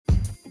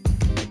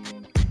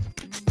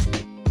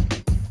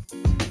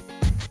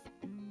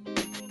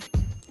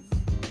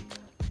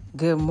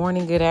Good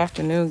morning, good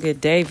afternoon,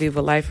 good day,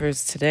 Viva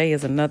Lifers. Today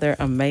is another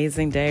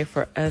amazing day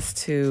for us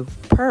to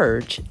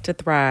purge, to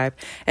thrive.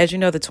 As you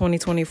know, the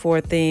 2024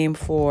 theme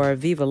for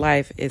Viva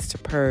Life is to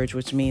purge,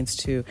 which means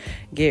to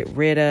get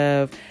rid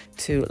of,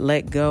 to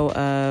let go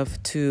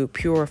of, to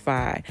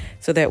purify,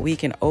 so that we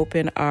can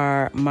open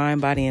our mind,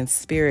 body, and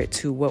spirit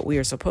to what we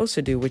are supposed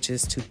to do, which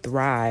is to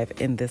thrive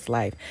in this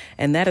life.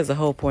 And that is the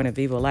whole point of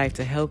Viva Life,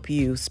 to help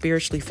you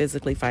spiritually,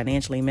 physically,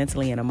 financially,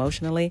 mentally, and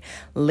emotionally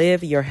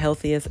live your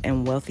healthiest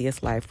and wealthiest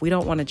life. We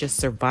don't want to just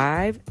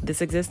survive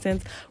this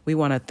existence. We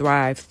want to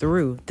thrive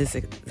through this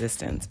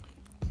existence.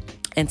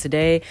 And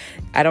today,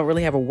 I don't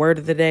really have a word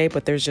of the day,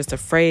 but there's just a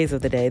phrase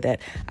of the day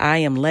that I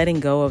am letting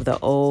go of the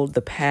old,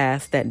 the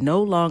past that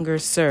no longer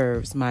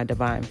serves my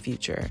divine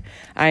future.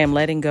 I am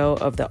letting go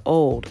of the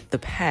old, the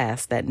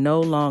past that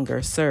no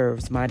longer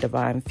serves my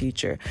divine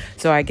future.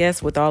 So I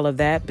guess with all of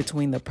that,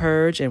 between the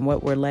purge and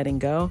what we're letting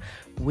go,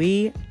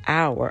 we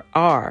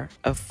are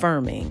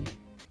affirming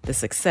the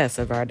success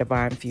of our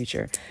divine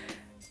future.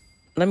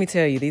 Let me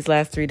tell you, these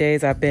last 3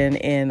 days I've been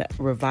in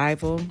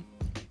revival,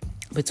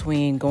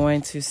 between going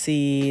to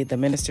see the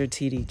minister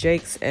T.D.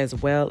 Jakes as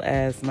well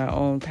as my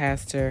own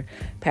pastor,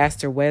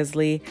 Pastor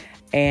Wesley,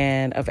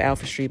 and of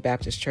Alpha Street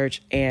Baptist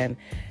Church, and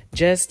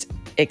just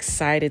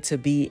excited to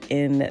be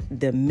in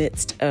the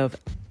midst of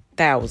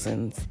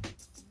thousands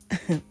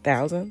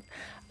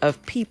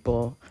of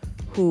people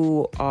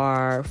who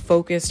are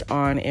focused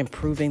on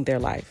improving their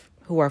life.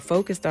 And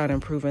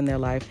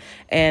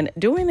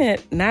doing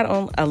it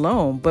not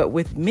alone, but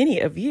with many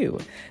of you.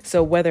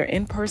 So whether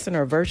in person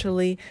or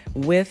virtually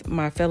with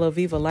my fellow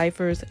Viva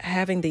Lifers,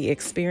 having the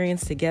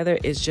experience together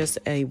is just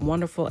a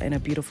wonderful and a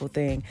beautiful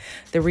thing.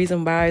 The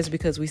reason why is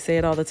because we say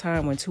it all the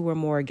time: when two or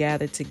more are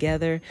gathered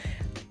together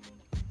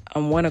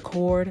on one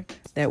accord,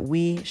 that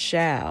we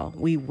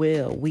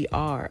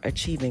are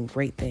achieving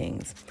great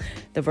things.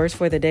 The verse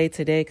for the day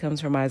today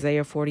comes from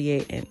Isaiah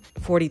 43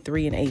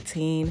 and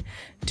 18.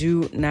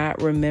 Do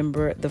not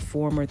remember the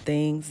former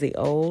things, the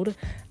old.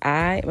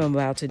 I am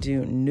about to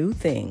do new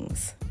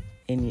things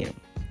in you.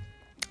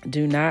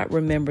 Do not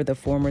remember the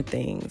former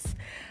things.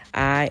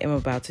 I am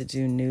about to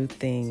do a new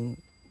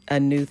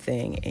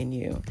thing in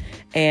you.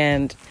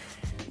 And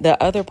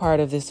the other part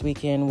of this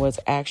weekend was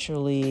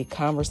actually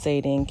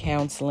conversating,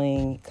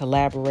 counseling,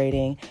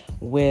 collaborating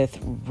with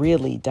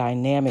really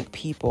dynamic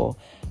people,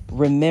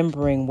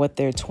 remembering what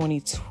their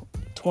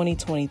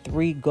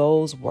 2023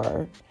 goals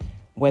were,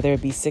 whether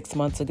it be 6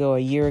 months ago, a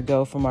year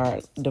ago, from our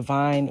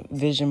divine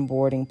vision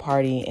boarding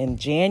party in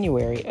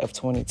January of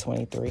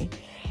 2023,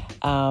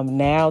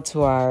 now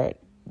to our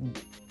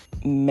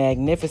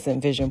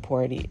magnificent vision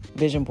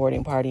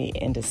boarding party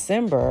in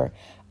December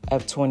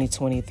of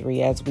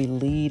 2023, as we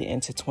lead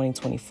into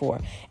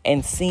 2024,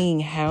 and seeing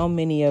how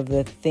many of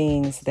the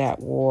things that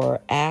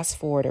were asked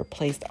for or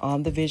placed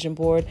on the vision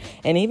board,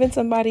 and even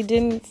somebody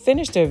didn't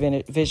finish their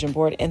vision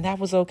board, and that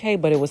was okay,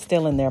 but it was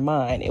still in their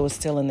mind, it was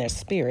still in their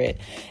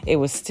spirit, it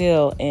was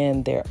still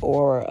in their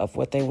aura of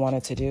what they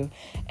wanted to do,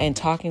 and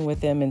talking with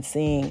them and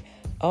seeing,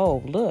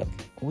 oh, look,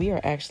 we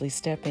are actually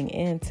stepping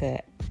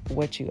into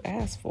what you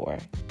asked for.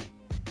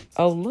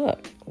 Oh,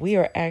 look, we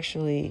are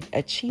actually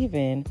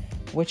achieving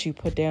what you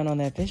put down on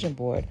that vision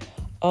board.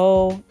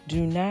 Oh,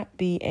 do not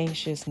be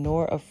anxious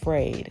nor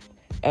afraid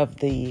of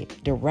the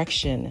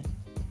direction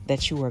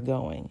that you are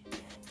going.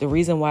 The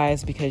reason why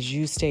is because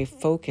you stay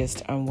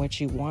focused on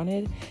what you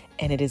wanted,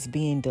 and it is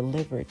being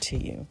delivered to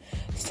you.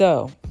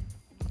 So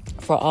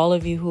for all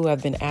of you who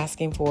have been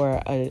asking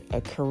for a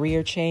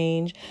career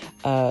change,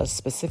 a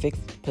specific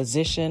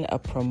position, a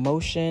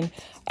promotion,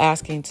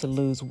 asking to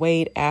lose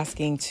weight,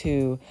 asking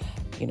to,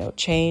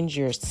 change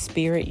your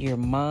spirit, your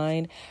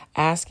mind,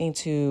 asking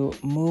to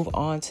move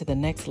on to the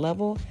next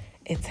level,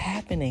 it's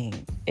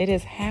happening. It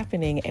is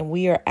happening, and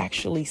we are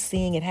actually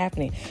seeing it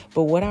happening.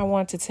 But what I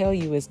want to tell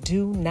you is,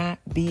 do not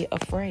be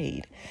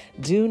afraid.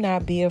 Do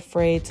not be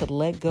afraid to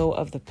let go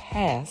of the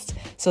past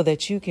so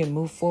that you can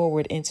move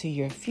forward into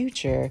your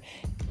future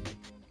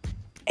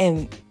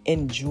and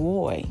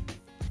enjoy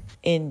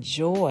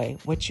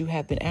what you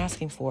have been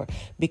asking for.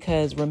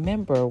 Because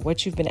remember,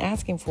 what you've been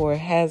asking for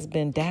has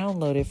been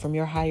downloaded from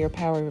your higher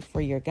power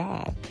for your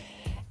God.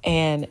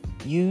 And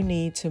you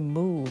need to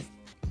move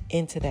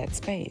into that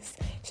space.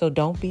 So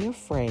don't be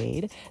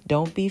afraid.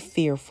 Don't be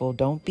fearful.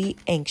 Don't be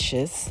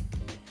anxious.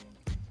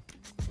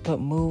 But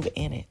move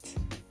in it.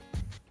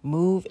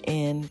 Move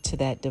into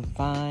that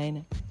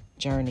divine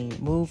journey.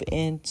 Move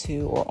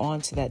into or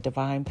onto that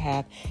divine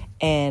path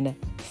and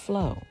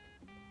flow.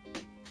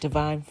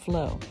 Divine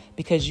flow,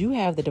 because you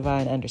have the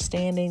divine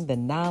understanding, the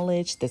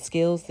knowledge, the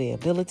skills, the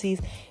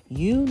abilities.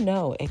 You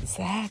know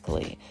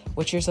exactly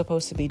what you're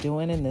supposed to be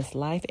doing in this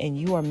life, and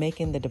you are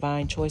making the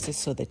divine choices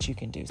so that you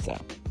can do so.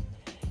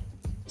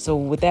 So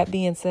with that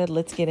being said,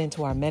 let's get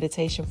into our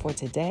meditation for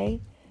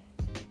today,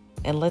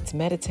 and let's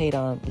meditate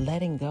on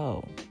letting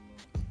go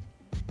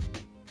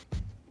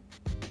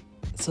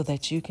so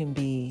that you can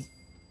be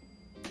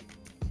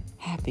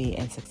happy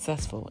and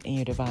successful in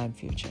your divine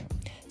future.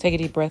 Take a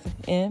deep breath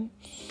in.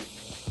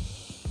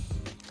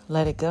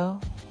 Let it go.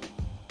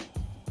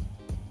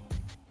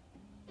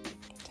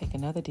 Take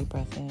another deep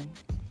breath in.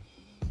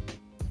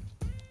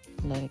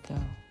 Let it go.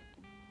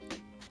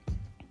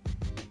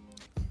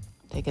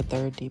 Take a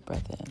third deep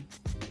breath in.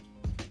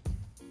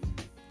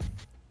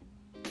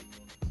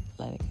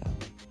 Let it go.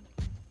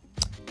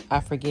 I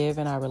forgive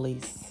and I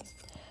release.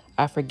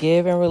 I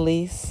forgive and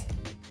release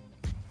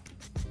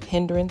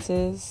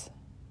hindrances,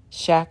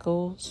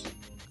 shackles,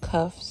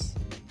 cuffs,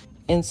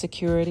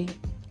 insecurity,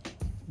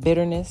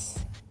 bitterness,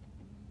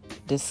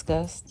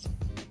 disgust,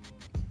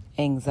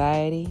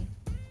 anxiety,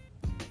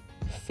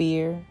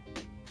 fear,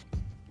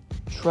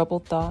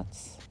 troubled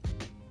thoughts,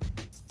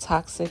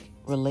 toxic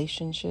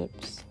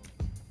relationships,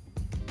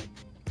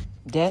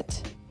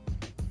 debt,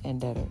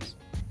 and debtors.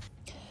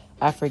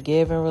 I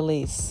forgive and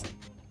release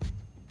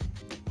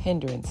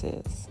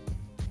hindrances,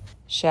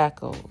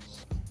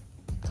 shackles,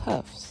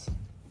 cuffs,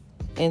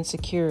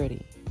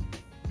 insecurity,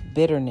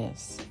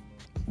 bitterness,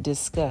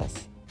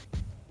 disgust,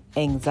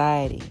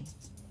 anxiety,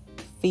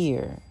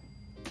 fear,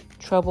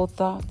 troubled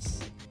thoughts,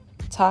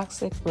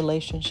 toxic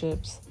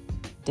relationships,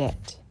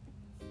 debt,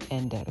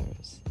 and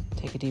debtors.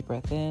 Take a deep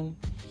breath in.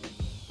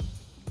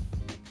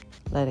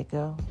 Let it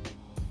go.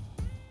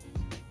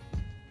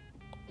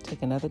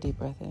 Take another deep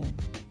breath in.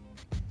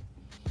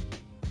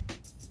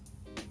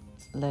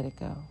 Let it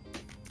go.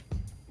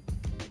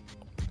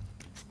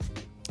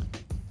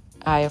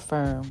 I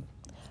affirm,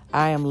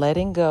 I am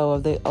letting go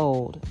of the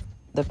old,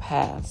 the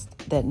past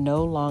that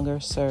no longer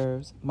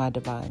serves my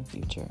divine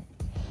future.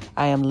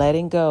 I am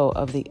letting go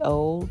of the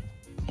old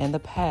and the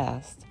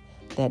past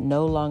that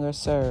no longer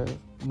serve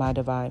my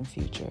divine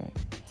future.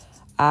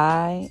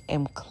 I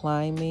am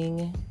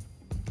climbing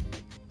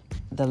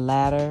the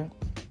ladder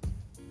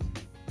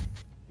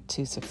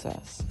to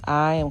success.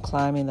 I am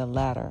climbing the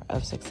ladder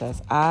of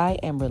success. I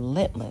am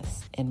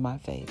relentless in my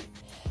faith.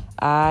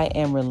 I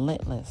am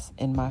relentless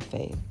in my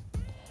faith.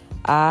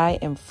 I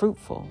am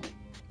fruitful.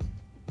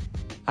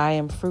 I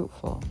am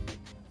fruitful.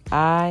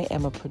 I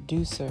am a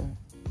producer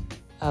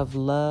of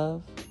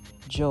love,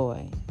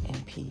 joy,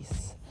 and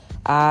peace.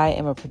 I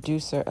am a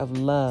producer of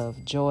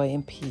love, joy,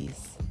 and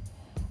peace.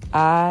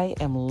 I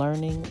am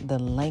learning the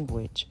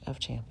language of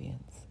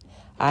champions.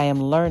 I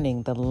am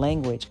learning the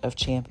language of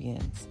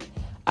champions.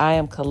 I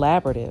am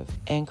collaborative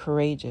and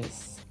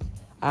courageous.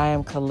 I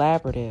am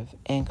collaborative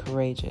and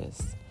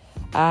courageous.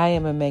 I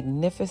am a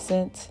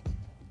magnificent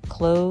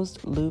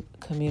closed-loop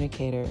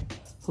communicator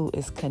who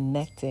is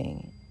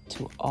connecting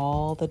to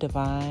all the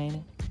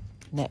divine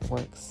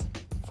networks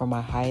for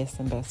my highest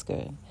and best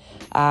good.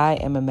 I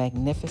am a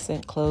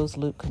magnificent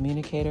closed-loop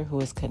communicator who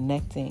is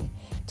connecting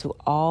to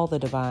all the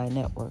divine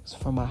networks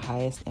for my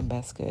highest and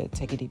best good.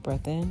 Take a deep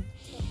breath in.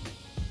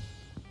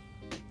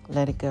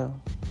 Let it go.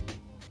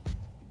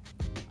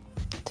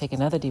 Take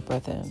another deep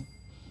breath in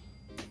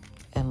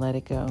and let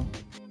it go.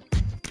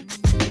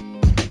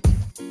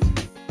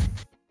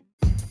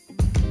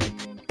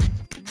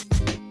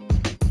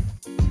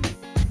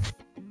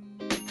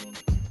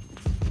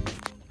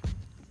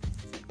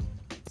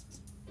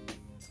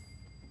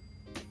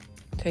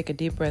 Take a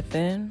deep breath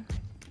in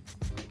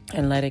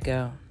and let it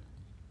go.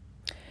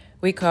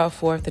 We call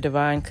forth the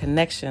divine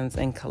connections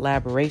and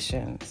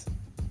collaborations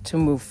to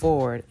move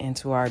forward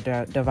into our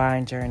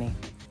divine journey.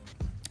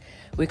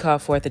 We call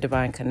forth the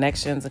divine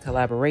connections and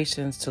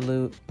collaborations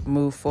to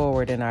move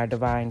forward in our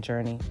divine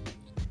journey.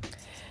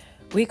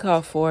 We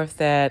call forth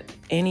that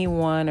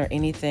anyone or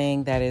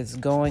anything that is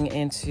going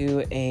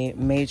into a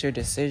major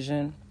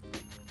decision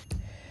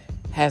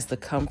has the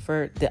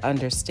comfort, the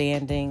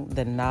understanding,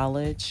 the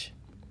knowledge,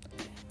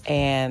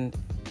 and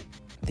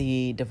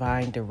the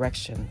divine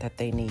direction that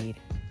they need.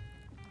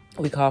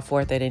 We call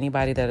forth that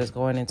anybody that is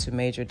going into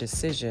major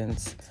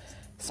decisions,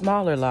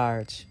 small or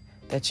large,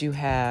 that you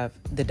have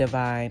the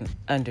divine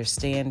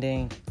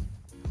understanding,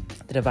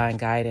 the divine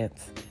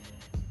guidance,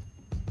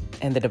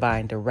 and the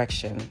divine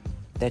direction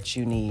that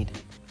you need.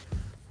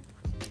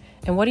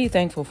 And what are you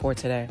thankful for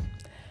today?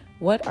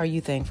 What are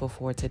you thankful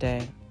for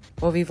today?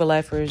 Well, Viva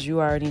Lifers, you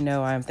already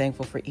know I am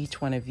thankful for each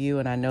one of you,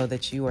 and I know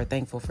that you are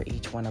thankful for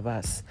each one of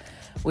us.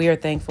 We are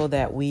thankful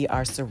that we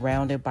are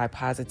surrounded by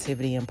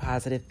positivity and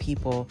positive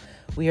people.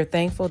 We are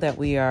thankful that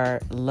we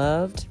are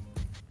loved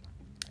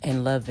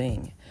and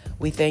loving.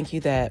 We thank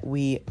you that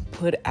we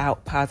put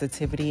out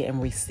positivity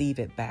and receive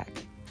it back.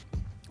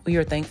 We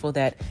are thankful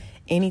that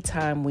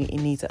anytime we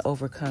need to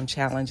overcome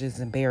challenges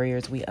and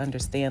barriers, we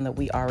understand that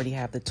we already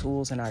have the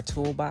tools in our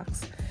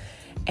toolbox.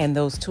 And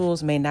those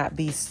tools may not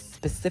be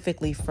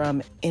specifically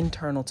from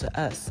internal to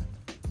us.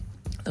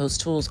 Those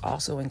tools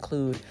also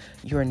include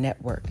your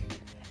network.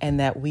 And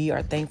that we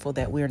are thankful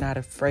that we are not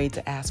afraid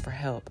to ask for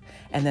help,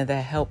 and that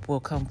help will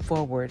come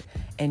forward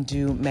and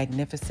do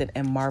magnificent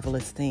and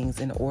marvelous things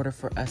in order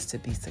for us to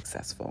be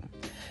successful,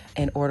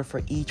 in order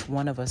for each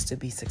one of us to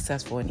be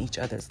successful in each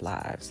other's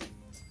lives.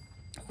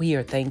 We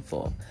are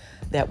thankful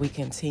that we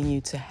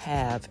continue to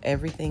have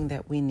everything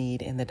that we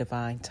need in the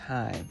divine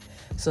time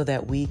so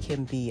that we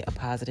can be a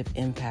positive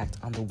impact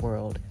on the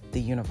world, the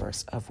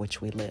universe of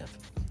which we live.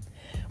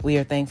 We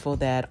are thankful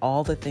that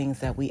all the things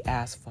that we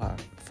ask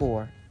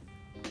for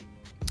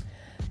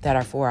that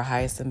are for our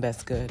highest and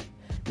best good,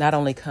 not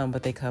only come,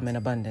 but they come in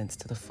abundance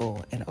to the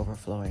full and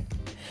overflowing.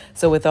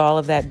 So with all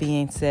of that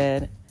being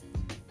said,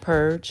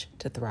 purge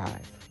to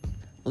thrive.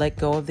 Let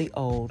go of the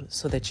old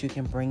so that you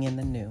can bring in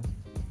the new.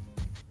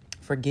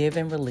 Forgive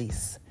and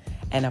release,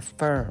 and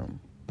affirm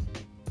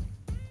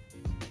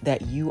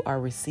that you are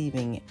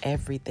receiving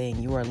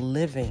everything. You are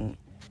living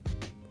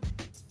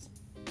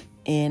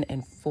in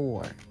and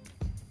for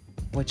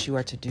what you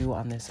are to do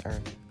on this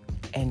earth,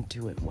 and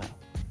do it well.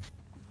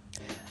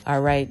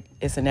 All right,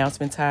 it's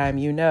announcement time.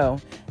 You know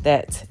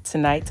that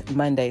tonight,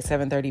 Monday,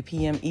 7:30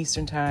 p.m.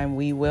 Eastern Time,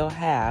 we will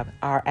have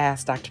our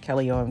Ask Dr.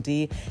 Kelly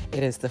OMD.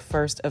 It is the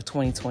first of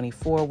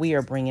 2024. We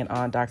are bringing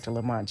on Dr.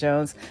 Lamont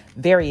Jones.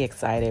 Very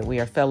excited. We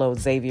are fellow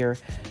Xavier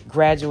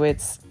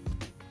graduates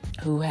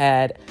who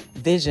had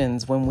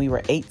visions when we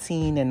were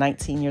 18 and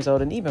 19 years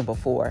old, and even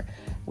before.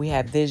 We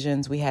had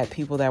visions. We had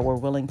people that were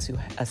willing to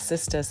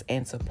assist us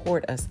and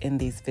support us in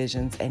these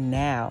visions. And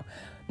now,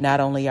 not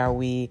only are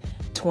we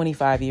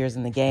 25 years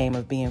in the game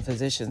of being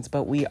physicians,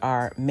 but we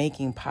are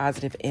making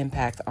positive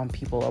impact on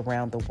people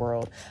around the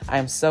world. I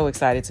am so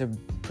excited to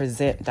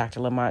present Dr.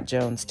 Lamont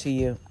Jones to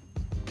you.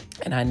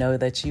 And I know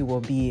that you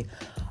will be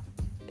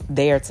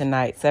there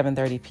tonight,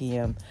 7:30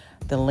 p.m.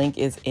 The link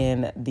is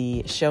in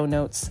the show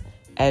notes.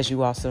 As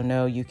you also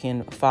know, you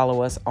can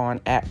follow us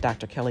on at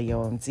Dr. Kelly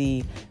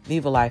OMD,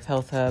 Viva Life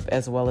Health Hub,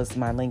 as well as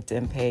my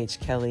LinkedIn page,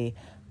 Kelly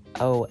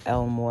O.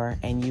 Elmore,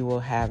 and you will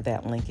have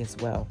that link as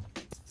well.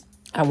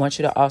 I want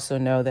you to also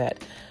know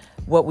that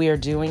what we are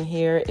doing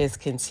here is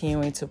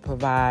continuing to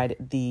provide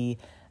the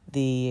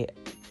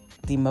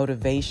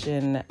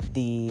motivation,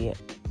 the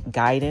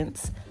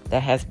guidance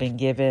that has been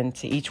given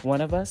to each one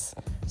of us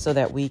so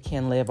that we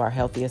can live our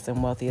healthiest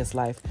and wealthiest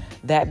life.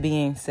 That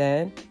being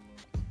said,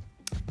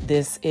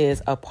 this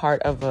is a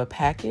part of a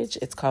package.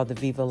 It's called the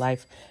Viva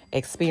Life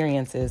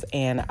Experiences,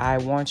 and I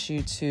want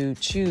you to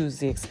choose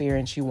the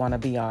experience you want to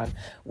be on.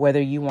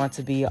 Whether you want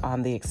to be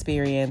on the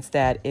experience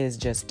that is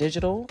just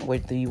digital,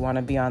 whether you want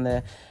to be on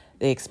the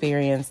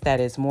experience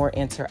that is more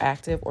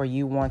interactive, or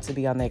you want to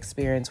be on the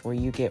experience where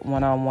you get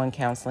one-on-one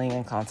counseling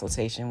and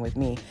consultation with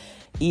me.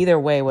 Either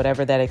way,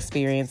 whatever that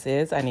experience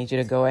is, I need you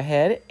to go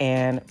ahead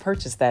and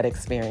purchase that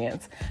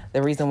experience.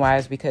 The reason why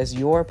is because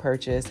your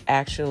purchase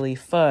actually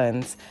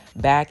funds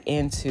back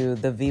into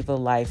the Viva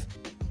Life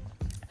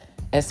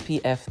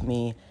SPF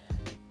Me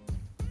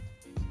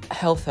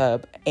Health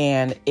Hub,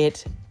 and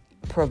it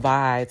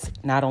provides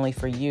not only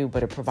for you,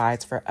 but it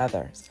provides for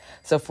others.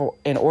 So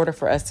in order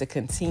for us to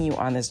continue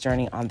on this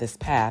journey, on this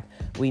path,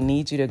 we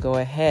need you to go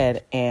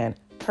ahead and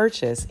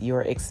purchase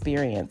your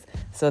experience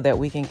so that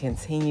we can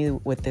continue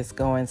with this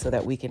going, so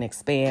that we can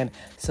expand,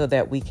 so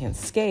that we can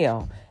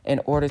scale in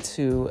order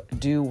to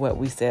do what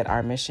we said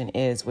our mission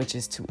is, which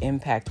is to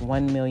impact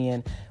 1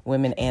 million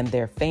women and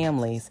their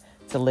families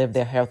to live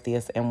their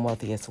healthiest and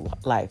wealthiest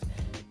life.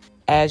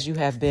 As you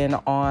have been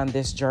on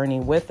this journey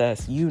with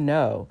us, you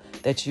know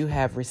that you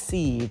have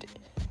received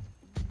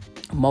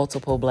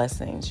multiple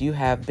blessings. You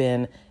have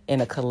been in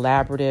a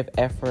collaborative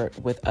effort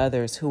with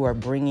others who are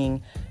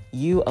bringing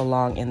you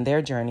along in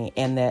their journey,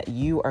 and that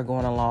you are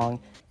going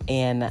along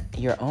in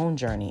your own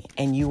journey,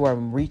 and you are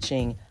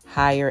reaching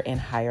higher and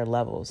higher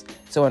levels.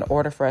 So in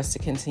order for us to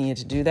continue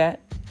to do that,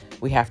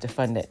 we have to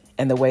fund it.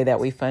 And the way that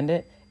we fund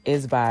it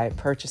is by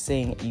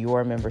purchasing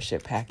your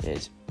membership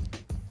package.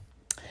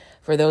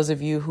 For those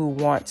of you who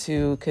want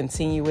to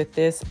continue with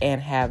this and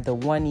have the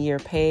 1 year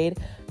paid,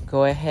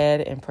 go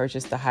ahead and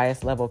purchase the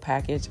highest level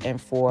package. And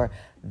for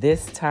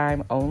this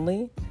time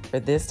only, for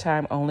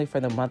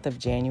the month of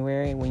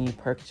January, when you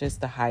purchase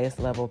the highest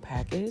level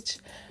package,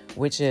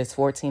 which is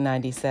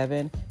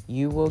 $14.97,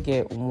 you will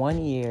get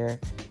 1 year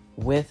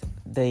with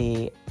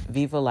the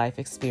Viva Life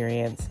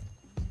experience,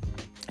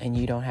 and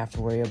you don't have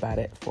to worry about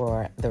it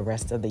for the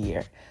rest of the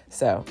year.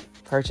 So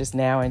purchase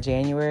now in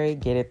January,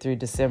 get it through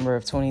December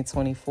of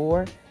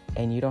 2024,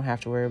 and you don't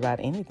have to worry about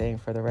anything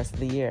for the rest of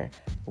the year.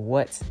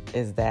 What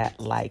is that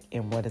like,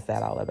 and what is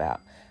that all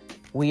about?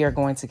 We are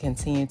going to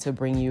continue to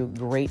bring you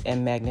great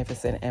and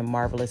magnificent and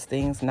marvelous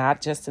things,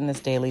 not just in this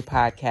daily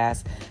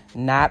podcast,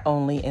 not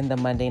only in the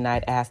Monday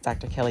night Ask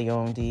Dr. Kelly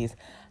OMDs,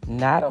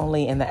 not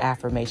only in the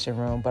affirmation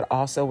room, but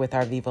also with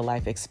our Viva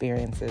Life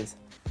experiences.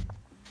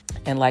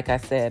 And like I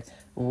said,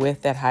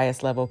 with that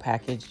highest level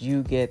package,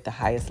 you get the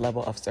highest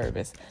level of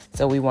service.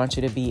 So we want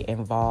you to be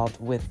involved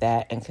with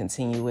that and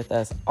continue with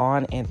us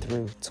on and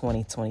through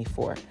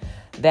 2024.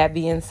 That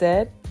being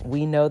said,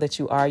 we know that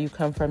you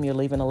come from, you're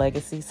leaving a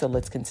legacy. So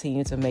let's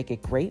continue to make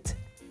it great.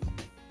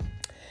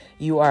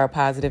 You are a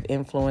positive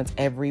influence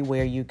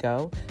everywhere you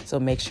go. So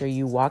make sure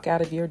you walk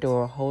out of your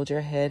door, hold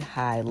your head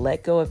high,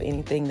 let go of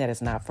anything that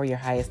is not for your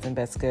highest and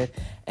best good,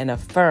 and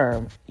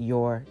affirm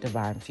your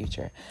divine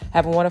future.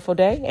 Have a wonderful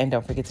day. And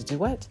don't forget to do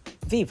what?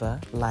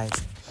 Viva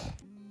Life.